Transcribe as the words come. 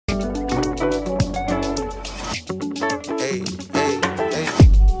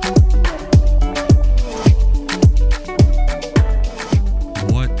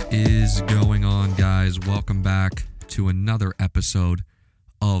episode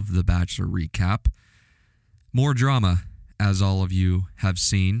of the Bachelor Recap. More drama, as all of you have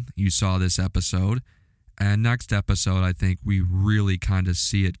seen. You saw this episode. And next episode, I think we really kind of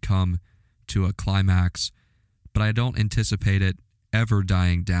see it come to a climax. But I don't anticipate it ever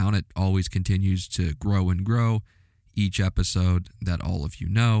dying down. It always continues to grow and grow each episode, that all of you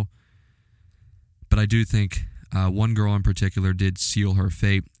know. But I do think one girl in particular did seal her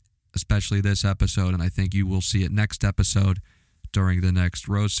fate, especially this episode, and I think you will see it next episode during the next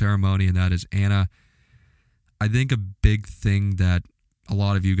rose ceremony, and that is Anna. I think a big thing that a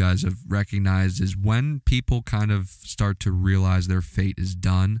lot of you guys have recognized is when people kind of start to realize their fate is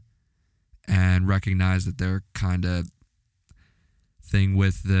done and recognize that their kind of thing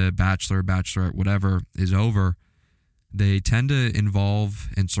with the bachelor, bachelorette, whatever is over, they tend to involve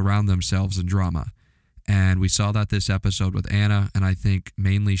and surround themselves in drama. And we saw that this episode with Anna, and I think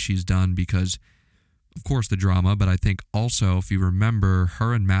mainly she's done because, of course, the drama, but I think also, if you remember,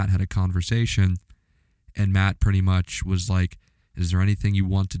 her and Matt had a conversation, and Matt pretty much was like, is there anything you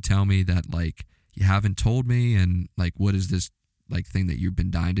want to tell me that, like, you haven't told me? And, like, what is this, like, thing that you've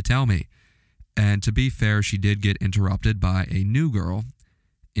been dying to tell me? And to be fair, she did get interrupted by a new girl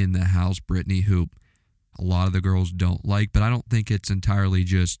in the house, Brittany, who a lot of the girls don't like, but I don't think it's entirely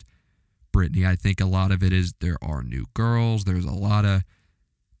just Brittany. I think a lot of it is there are new girls. There's a lot of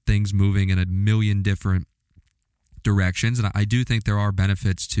things moving in a million different directions. And I do think there are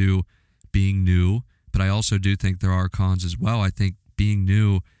benefits to being new, but I also do think there are cons as well. I think being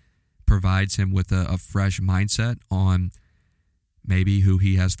new provides him with a fresh mindset on maybe who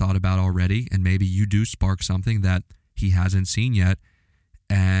he has thought about already, and maybe you do spark something that he hasn't seen yet.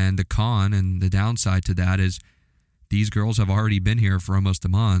 And the con and the downside to that is these girls have already been here for almost a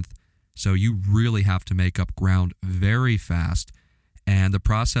month, so you really have to make up ground very fast. And the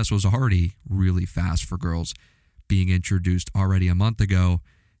process was already really fast for girls being introduced already a month ago.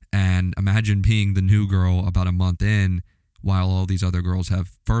 And imagine being the new girl about a month in while all these other girls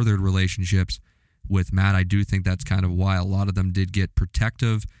have furthered relationships with Matt. I do think that's kind of why a lot of them did get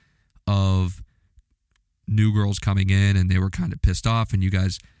protective of new girls coming in, and they were kind of pissed off. And you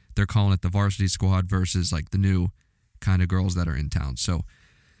guys, they're calling it the varsity squad versus like the new kind of girls that are in town. So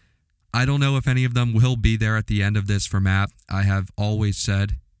I don't know if any of them will be there at the end of this for Matt. I have always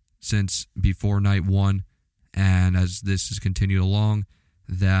said since before night one, and as this has continued along,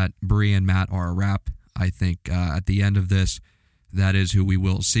 that Bree and Matt are a wrap. I think at the end of this, that is who we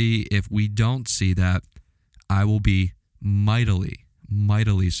will see. If we don't see that, I will be mightily,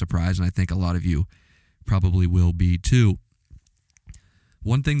 mightily surprised, and I think a lot of you probably will be too.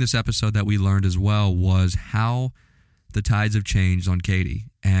 One thing this episode that we learned as well was how the tides have changed on Katie,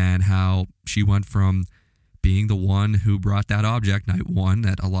 and how she went from being the one who brought that object night one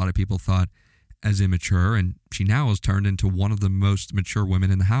that a lot of people thought as immature, and she now has turned into one of the most mature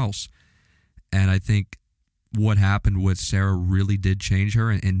women in the house. And I think what happened with Sarah really did change her,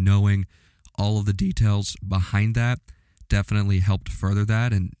 and knowing all of the details behind that definitely helped further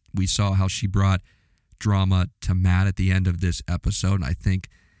that. And we saw how she brought drama to Matt at the end of this episode, and I think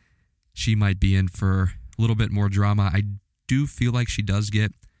she might be in for a little bit more drama. I do feel like she does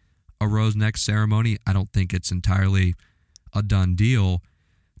get a rose next ceremony. I don't think it's entirely a done deal,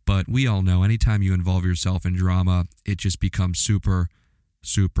 but we all know anytime you involve yourself in drama, it just becomes super,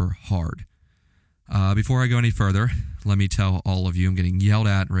 super hard. Before I go any further, let me tell all of you, I'm getting yelled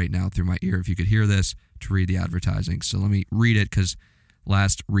at right now through my ear if you could hear this, to read the advertising. So let me read it, because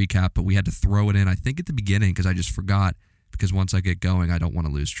last recap, but we had to throw it in, I think at the beginning, because I just forgot, because once I get going, I don't want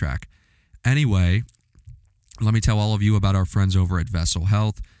to lose track. Anyway, let me tell all of you about our friends over at Vessel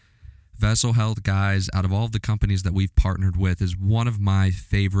Health. Vessel Health, guys, out of all of the companies that we've partnered with, is one of my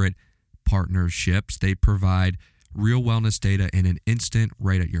favorite partnerships. They provide real wellness data in an instant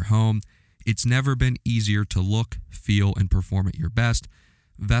right at your home. It's never been easier to look, feel, and perform at your best.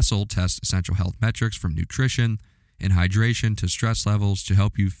 Vessel tests essential health metrics from nutrition and hydration to stress levels to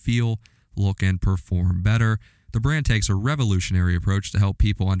help you feel, look, and perform better. The brand takes a revolutionary approach to help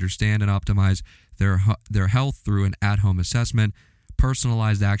people understand and optimize their health through an at-home assessment,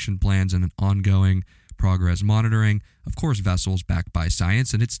 personalized action plans, and an ongoing progress monitoring. Of course, Vessel is backed by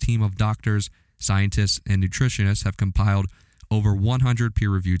science, and its team of doctors, scientists, and nutritionists have compiled over 100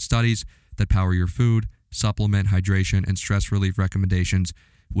 peer-reviewed studies that power your food, supplement, hydration, and stress relief recommendations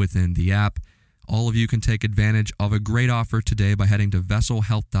within the app. All of you can take advantage of a great offer today by heading to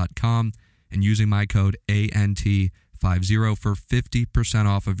vesselhealth.com and using my code ANT50 for 50%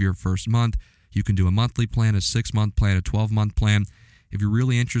 off of your first month. You can do a monthly plan, a 6-month plan, a 12-month plan. If you're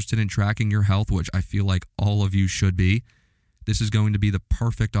really interested in tracking your health, which I feel like all of you should be, this is going to be the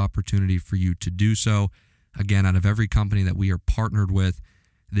perfect opportunity for you to do so. Again, out of every company that we are partnered with,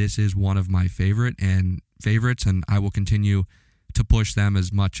 this is one of my favorites, and I will continue to push them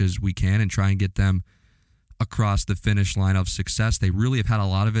as much as we can and try and get them across the finish line of success. They really have had a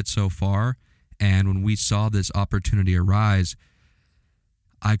lot of it so far, and when we saw this opportunity arise,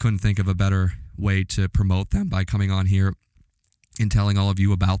 I couldn't think of a better way to promote them by coming on here and telling all of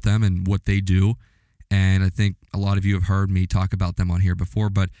you about them and what they do. And I think a lot of you have heard me talk about them on here before,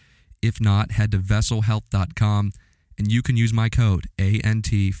 but if not, head to vesselhealth.com and you can use my code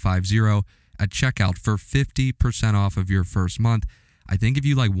ANT50 at checkout for 50% off of your first month. I think if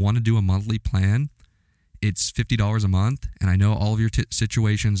you want to do a monthly plan, it's $50 a month. And I know all of your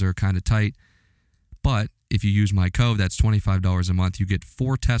situations are kind of tight, but if you use my code, that's $25 a month. You get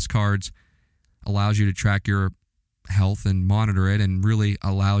 4 test cards, allows you to track your health and monitor it and really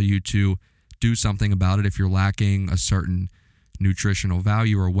allow you to do something about it if you're lacking a certain nutritional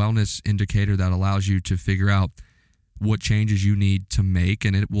value or wellness indicator that allows you to figure out what changes you need to make,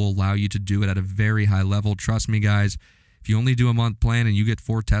 and it will allow you to do it at a very high level. Trust me, guys, if you only do a month plan and you get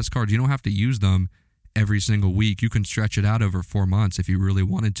 4 test cards, you don't have to use them every single week. You can stretch it out over 4 months if you really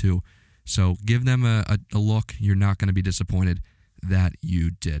wanted to. So give them a look. You're not going to be disappointed that you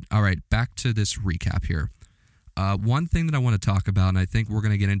did. All right, back to this recap here. One thing that I want to talk about, and I think we're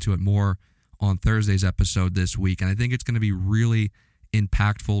going to get into it more on Thursday's episode this week, and I think it's going to be really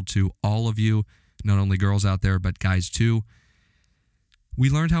impactful to all of you, not only girls out there, but guys too.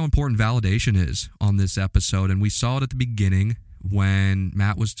 We learned how important validation is on this episode, and we saw it at the beginning when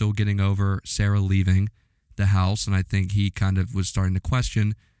Matt was still getting over Sarah leaving the house, and I think he kind of was starting to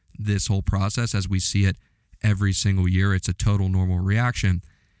question this whole process as we see it every single year. It's a total normal reaction.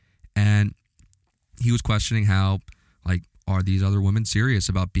 And he was questioning how, are these other women serious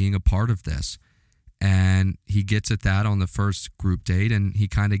about being a part of this? And he gets at that on the first group date, and he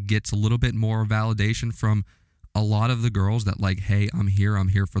kind of gets a little bit more validation from a lot of the girls that hey, I'm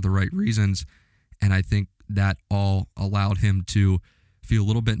here for the right reasons. And I think that all allowed him to feel a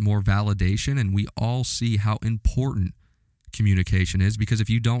little bit more validation. And we all see how important communication is, because if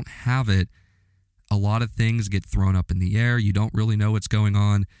you don't have it, a lot of things get thrown up in the air. You don't really know what's going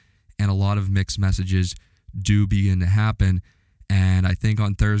on, and a lot of mixed messages do begin to happen. And I think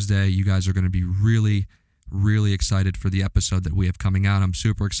on Thursday, you guys are going to be really, really excited for the episode that we have coming out. I'm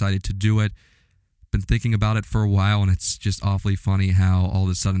super excited to do it. Been thinking about it for a while, and it's just awfully funny how all of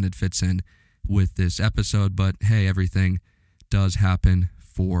a sudden it fits in with this episode. But hey, everything does happen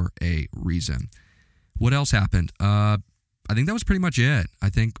for a reason. What else happened? I think that was pretty much it. I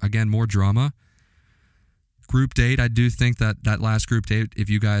think, again, more drama. Group date, I do think that last group date, if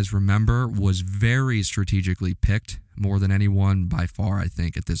you guys remember, was very strategically picked, more than anyone by far, I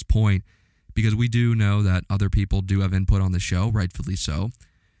think, at this point, because we do know that other people do have input on the show, rightfully so.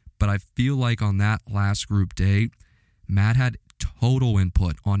 But I feel like on that last group date, Matt had total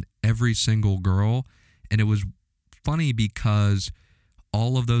input on every single girl, and it was funny because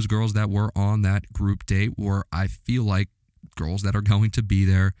all of those girls that were on that group date were, I feel like, girls that are going to be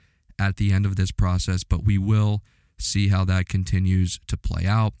there at the end of this process, but we will see how that continues to play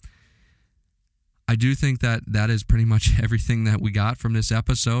out. I do think that is pretty much everything that we got from this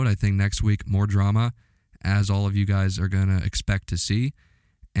episode. I think next week, more drama, as all of you guys are going to expect to see,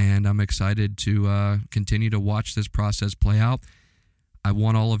 and I'm excited to continue to watch this process play out. I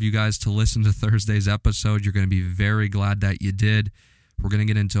want all of you guys to listen to Thursday's episode. You're going to be very glad that you did. We're going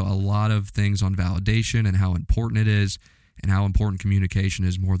to get into a lot of things on validation and how important it is, and how important communication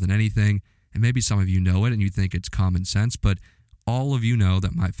is more than anything. And maybe some of you know it and you think it's common sense, but all of you know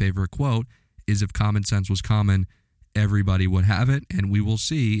that my favorite quote is, if common sense was common, everybody would have it. And we will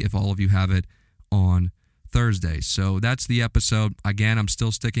see if all of you have it on Thursday. So that's the episode. Again, I'm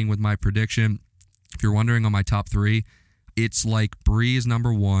still sticking with my prediction. If you're wondering on my top 3, it's Bree is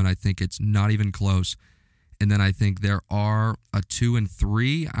number 1. I think it's not even close. And then I think there are a 2 and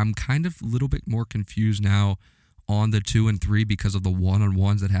 3. I'm kind of a little bit more confused now on the 2 and 3 because of the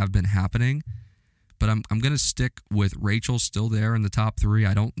one-on-ones that have been happening. But I'm going to stick with Rachel still there in the top 3.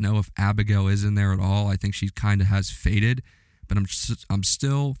 I don't know if Abigail is in there at all. I think she kind of has faded. But I'm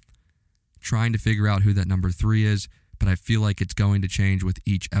still trying to figure out who that number 3 is. But I feel like it's going to change with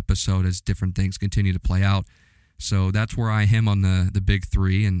each episode as different things continue to play out. So that's where I am on the big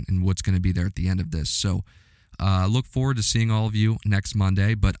 3 and what's going to be there at the end of this. So look forward to seeing all of you next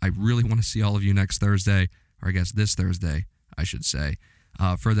Monday. But I really want to see all of you next Thursday. Or I guess this Thursday, I should say,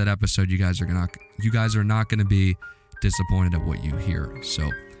 for that episode. You guys are not going to be disappointed at what you hear. So,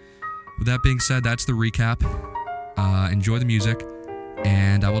 with that being said, that's the recap. Enjoy the music,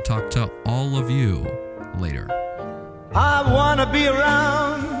 and I will talk to all of you later. I want to be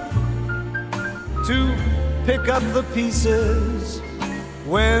around to pick up the pieces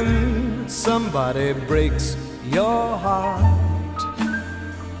when somebody breaks your heart.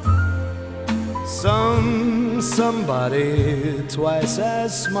 Somebody twice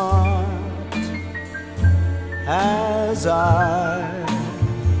as smart as I.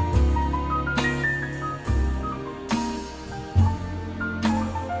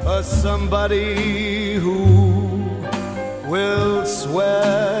 Somebody who will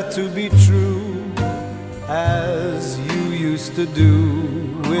swear to be true as you used to do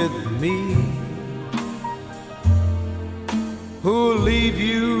with me, who'll leave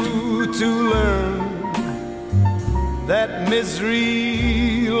you to learn that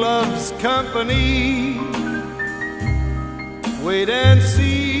misery loves company. Wait and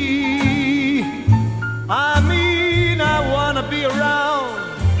see. I mean, I wanna be around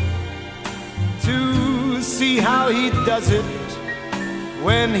to see how he does it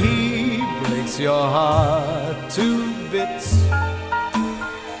when he breaks your heart to bits.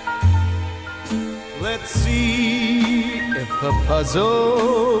 Let's see if the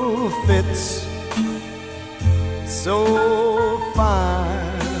puzzle fits so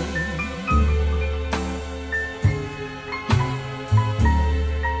fine.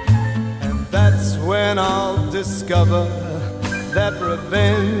 And that's when I'll discover that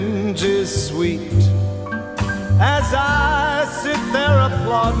revenge is sweet, as I sit there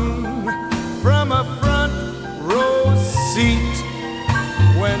applauding from a front row seat.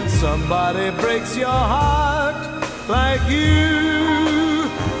 When somebody breaks your heart like you